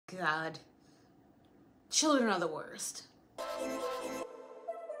God. Children are the worst.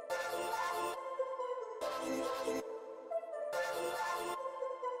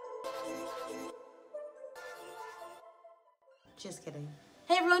 Just kidding.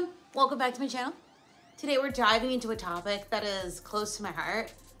 Hey everyone, welcome back to my channel. Today we're diving into a topic that is close to my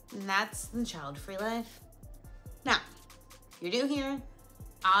heart, and that's the child-free life. Now, if you're new here,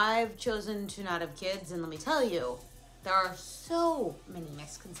 I've chosen to not have kids, and let me tell you, there are so many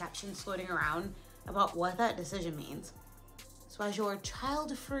misconceptions floating around about what that decision means. So as your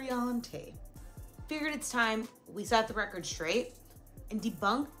child-free auntie, figured it's time we set the record straight and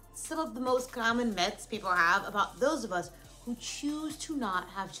debunk some of the most common myths people have about those of us who choose to not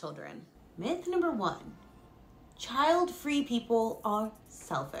have children. Myth number 1, child-free people are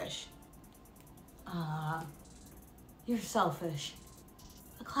selfish. You're selfish.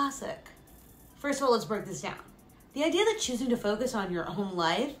 A classic. First of all, let's break this down. The idea that choosing to focus on your own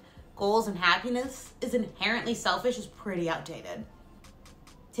life, goals, and happiness is inherently selfish is pretty outdated.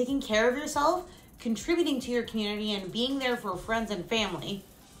 Taking care of yourself, contributing to your community, and being there for friends and family,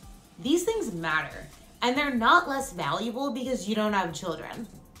 these things matter, and they're not less valuable because you don't have children.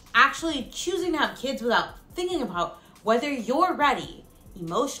 Actually, choosing to have kids without thinking about whether you're ready,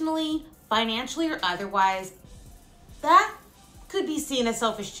 emotionally, financially, or otherwise, that could be seen as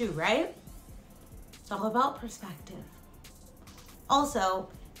selfish too, right? It's all about perspective. Also,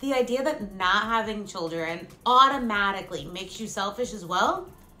 the idea that not having children automatically makes you selfish as well,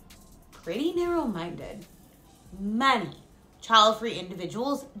 pretty narrow-minded. Many child-free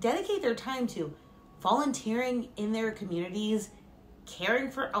individuals dedicate their time to volunteering in their communities,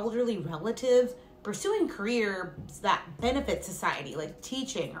 caring for elderly relatives, pursuing careers that benefit society like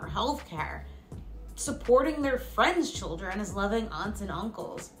teaching or healthcare, supporting their friends' children as loving aunts and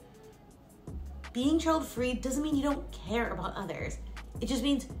uncles. Being child-free doesn't mean you don't care about others. It just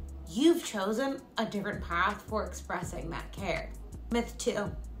means you've chosen a different path for expressing that care. Myth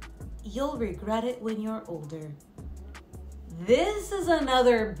 2, you'll regret it when you're older. This is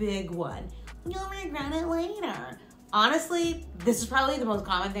another big one. You'll regret it later. Honestly, this is probably the most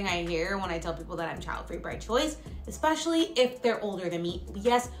common thing I hear when I tell people that I'm child-free by choice, especially if they're older than me.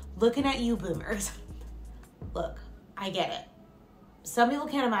 Yes, looking at you boomers. Look, I get it. Some people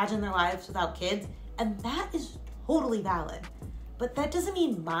can't imagine their lives without kids, and that is totally valid. But that doesn't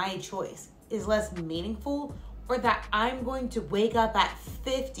mean my choice is less meaningful or that I'm going to wake up at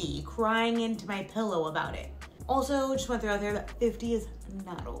 50 crying into my pillow about it. Also, just want to throw out there that 50 is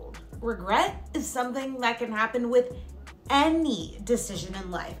not old. Regret is something that can happen with any decision in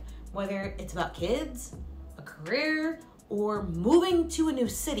life, whether it's about kids, a career, or moving to a new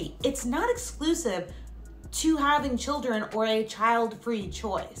city. It's not exclusive to having children or a child-free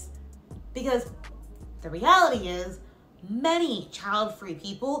choice. Because the reality is, many child-free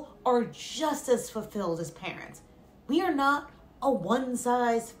people are just as fulfilled as parents. We are not a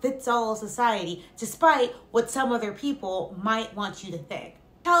one-size-fits-all society, despite what some other people might want you to think.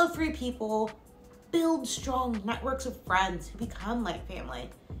 Child-free people build strong networks of friends who become like family,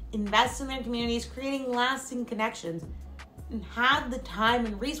 invest in their communities, creating lasting connections, and have the time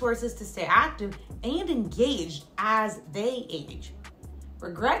and resources to stay active and engaged as they age.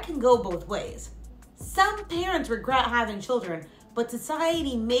 Regret can go both ways. Some parents regret having children, but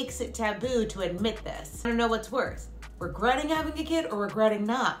society makes it taboo to admit this. I don't know what's worse, regretting having a kid or regretting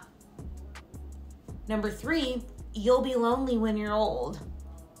not. Number 3, you'll be lonely when you're old.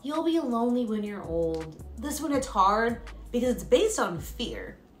 You'll be lonely when you're old. This one, it's hard because it's based on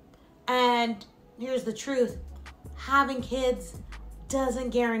fear. And here's the truth. Having kids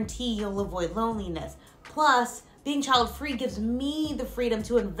doesn't guarantee you'll avoid loneliness. Plus, being child-free gives me the freedom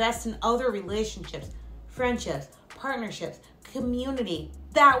to invest in other relationships, friendships, partnerships, community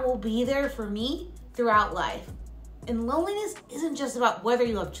that will be there for me throughout life. And loneliness isn't just about whether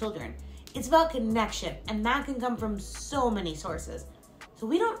you have children. It's about connection, and that can come from so many sources. So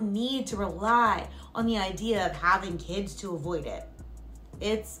we don't need to rely on the idea of having kids to avoid it.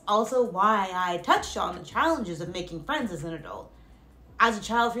 It's also why I touched on the challenges of making friends as an adult. As a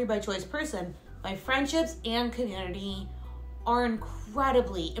child-free by choice person, my friendships and community are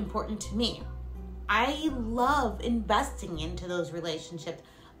incredibly important to me. I love investing into those relationships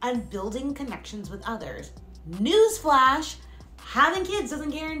and building connections with others. Newsflash, having kids doesn't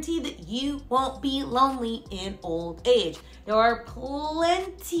guarantee that you won't be lonely in old age. There are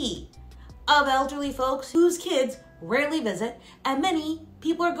plenty of elderly folks whose kids rarely visit, and many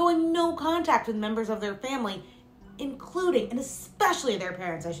people are going no contact with members of their family, including and especially their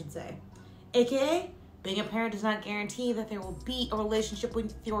parents, I should say. AKA, being a parent does not guarantee that there will be a relationship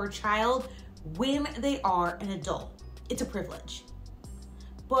with your child when they are an adult. It's a privilege.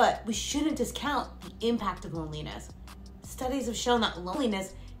 But we shouldn't discount the impact of loneliness. Studies have shown that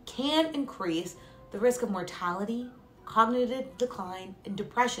loneliness can increase the risk of mortality, cognitive decline, and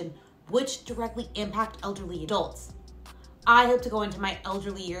depression, which directly impact elderly adults. I hope to go into my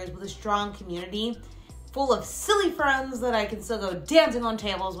elderly years with a strong community full of silly friends that I can still go dancing on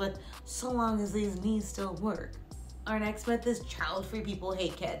tables with so long as these knees still work. Our next myth is child-free people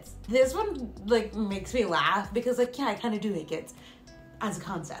hate kids. This one makes me laugh because I kind of do hate kids as a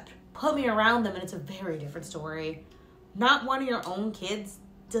concept. Put me around them and it's a very different story. Not wanting your own kids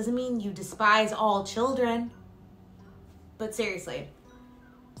doesn't mean you despise all children. But seriously,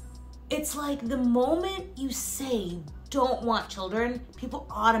 it's like the moment you say you don't want children, people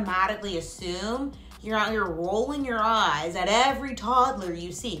automatically assume you're out here rolling your eyes at every toddler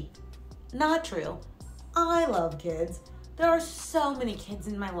you see. Not true. I love kids. There are so many kids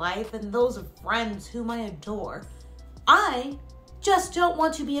in my life and those of friends whom I adore. I just don't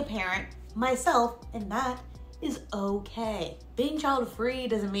want to be a parent myself, and that is okay. Being child-free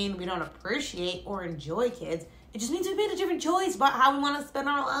doesn't mean we don't appreciate or enjoy kids. It just means we made a different choice about how we want to spend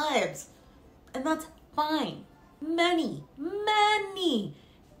our lives. And that's fine. Many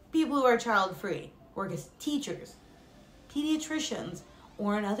people who are child-free work as teachers, pediatricians,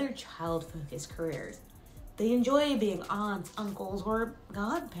 or in other child-focused careers. They enjoy being aunts, uncles, or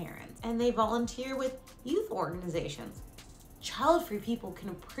godparents, and they volunteer with youth organizations. Child-free people can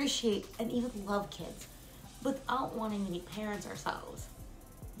appreciate and even love kids without wanting to be parents ourselves.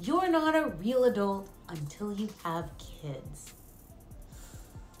 You're not a real adult until you have kids.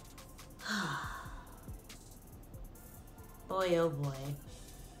 Boy, oh boy.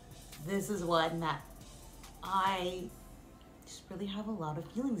 This is one that I just really have a lot of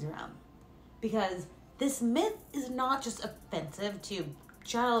feelings around. Because this myth is not just offensive to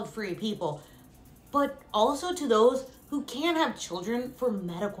child-free people, but also to those who can't have children for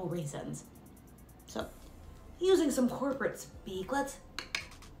medical reasons. So, using some corporate speak, let's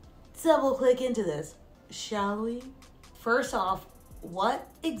double click into this, shall we? First off, what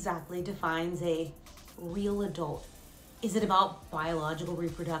exactly defines a real adult? Is it about biological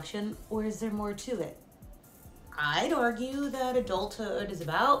reproduction, or is there more to it? I'd argue that adulthood is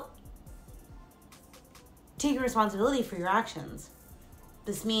about taking responsibility for your actions.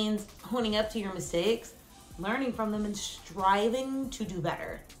 This means owning up to your mistakes, learning from them, and striving to do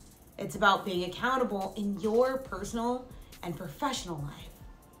better. It's about being accountable in your personal and professional life.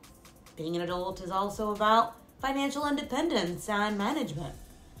 Being an adult is also about financial independence and management.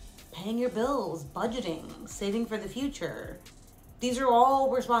 Paying your bills, budgeting, saving for the future. These are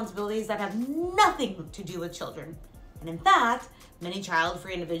all responsibilities that have nothing to do with children. And in fact, many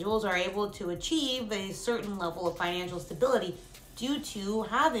child-free individuals are able to achieve a certain level of financial stability due to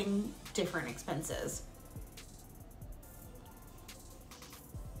having different expenses.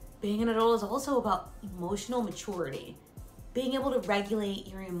 Being an adult is also about emotional maturity. Being able to regulate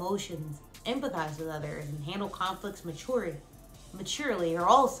your emotions, empathize with others, and handle conflicts maturely are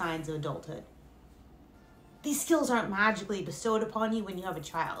all signs of adulthood. These skills aren't magically bestowed upon you when you have a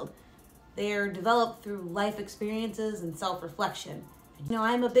child. They are developed through life experiences and self-reflection.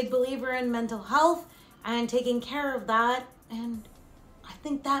 I'm a big believer in mental health and taking care of that, and I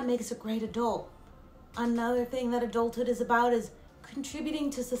think that makes a great adult. Another thing that adulthood is about is contributing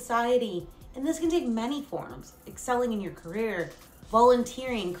to society, and this can take many forms: excelling in your career,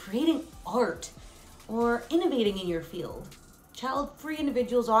 volunteering, creating art, or innovating in your field. Child-free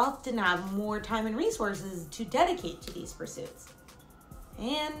individuals often have more time and resources to dedicate to these pursuits.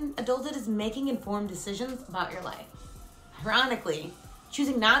 And adulthood is making informed decisions about your life. Ironically,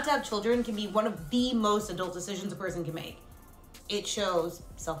 choosing not to have children can be one of the most adult decisions a person can make. It shows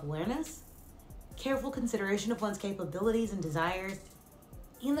self-awareness, careful consideration of one's capabilities and desires,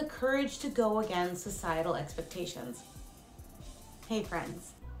 and the courage to go against societal expectations. Hey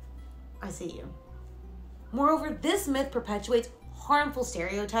friends, I see you. Moreover, this myth perpetuates harmful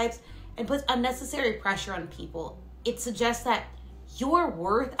stereotypes and puts unnecessary pressure on people. It suggests that your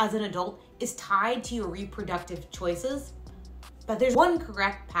worth as an adult is tied to your reproductive choices, but there's one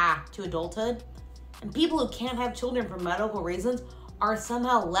correct path to adulthood, and people who can't have children for medical reasons are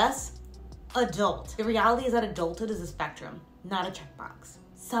somehow less adult. The reality is that adulthood is a spectrum, not a checkbox.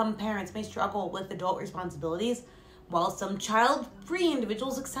 Some parents may struggle with adult responsibilities, while some child-free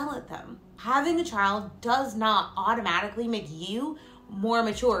individuals excel at them. Having a child does not automatically make you more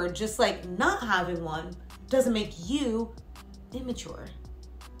mature, just like not having one doesn't make you immature.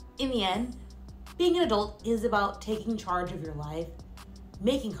 In the end, being an adult is about taking charge of your life,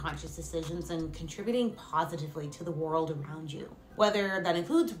 making conscious decisions, and contributing positively to the world around you. Whether that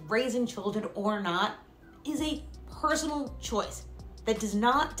includes raising children or not is a personal choice. that does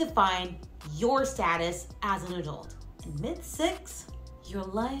not define your status as an adult. And myth 6, your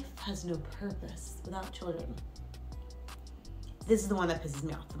life has no purpose without children. This is the one that pisses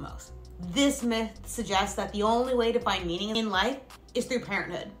me off the most. This myth suggests that the only way to find meaning in life is through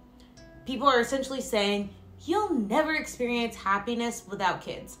parenthood. People are essentially saying, you'll never experience happiness without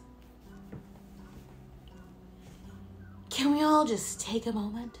kids. Can we all just take a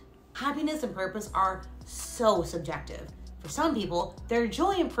moment? Happiness and purpose are so subjective. For some people, their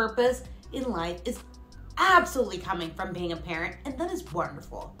joy and purpose in life is absolutely coming from being a parent, and that is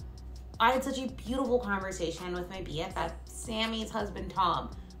wonderful. I had such a beautiful conversation with my BFF, Sammy's husband, Tom,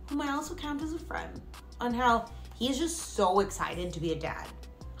 whom I also count as a friend, on how he's just so excited to be a dad.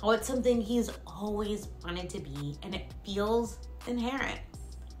 How it's something he's always wanted to be, and it feels inherent.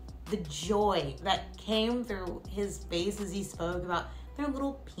 The joy that came through his face as he spoke about their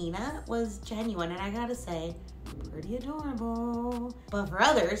little peanut was genuine, and I gotta say, pretty adorable. But for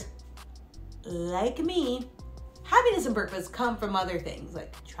others, like me, happiness and purpose come from other things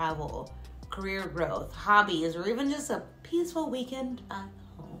like travel, career growth, hobbies, or even just a peaceful weekend at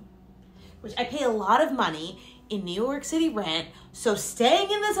home. Which I pay a lot of money in New York City rent, so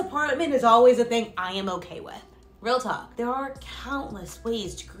staying in this apartment is always a thing I am okay with. Real talk, there are countless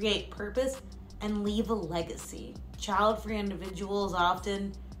ways to create purpose and leave a legacy. Child-free individuals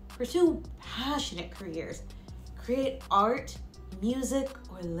often pursue passionate careers, create art, music,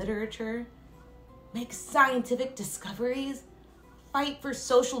 or literature, make scientific discoveries, fight for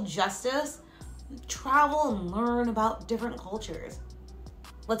social justice, travel and learn about different cultures.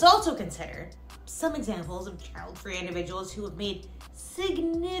 Let's also consider some examples of child-free individuals who have made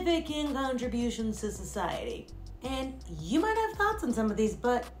significant contributions to society. And you might have thoughts on some of these,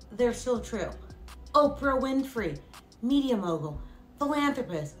 but they're still true. Oprah Winfrey, media mogul,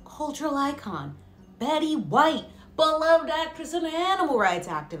 philanthropist, cultural icon. Betty White, beloved actress and animal rights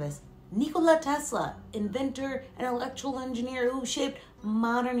activist. Nikola Tesla, inventor and electrical engineer who shaped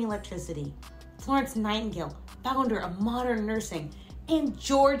modern electricity. Florence Nightingale, founder of modern nursing. And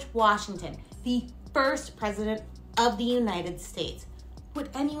George Washington, the first president of the United States. Would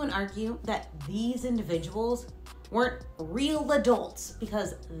anyone argue that these individuals weren't real adults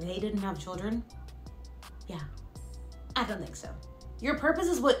because they didn't have children? Yeah, I don't think so. Your purpose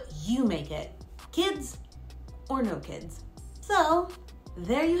is what you make it. Kids or no kids. So,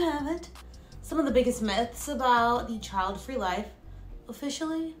 there you have it. Some of the biggest myths about the child-free life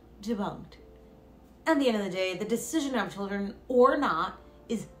officially debunked. At the end of the day, the decision to have children or not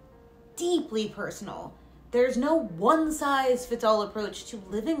is deeply personal. There's no one-size-fits-all approach to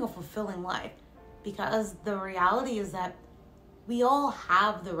living a fulfilling life, because the reality is that we all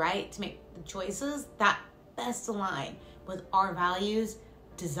have the right to make the choices that best align with our values,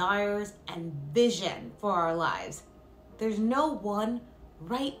 desires, and vision for our lives. There's no one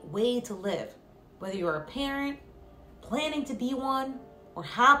right way to live. Whether you're a parent, planning to be one, or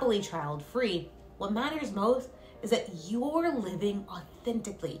happily child-free, what matters most is that you're living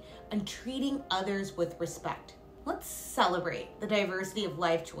authentically and treating others with respect. Let's celebrate the diversity of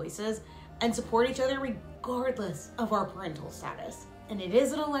life choices and support each other regardless of our parental status. And it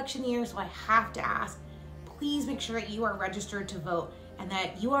is an election year, so I have to ask, please make sure that you are registered to vote and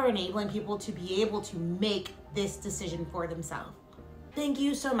that you are enabling people to be able to make this decision for themselves. Thank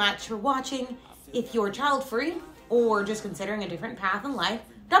you so much for watching. If you're child-free or just considering a different path in life,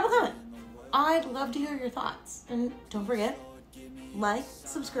 drop a comment. I'd love to hear your thoughts. And don't forget, like,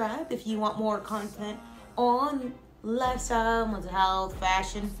 subscribe if you want more content on lifestyle, mental health,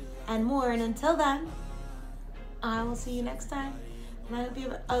 fashion, and more. And until then, I will see you next time. And I hope you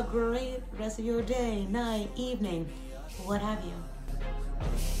have a great rest of your day, night, evening, what have you.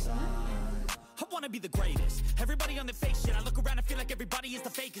 I wanna be the greatest. Everybody on the fake shit. I look around and feel like everybody is the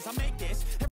fakest. I make this.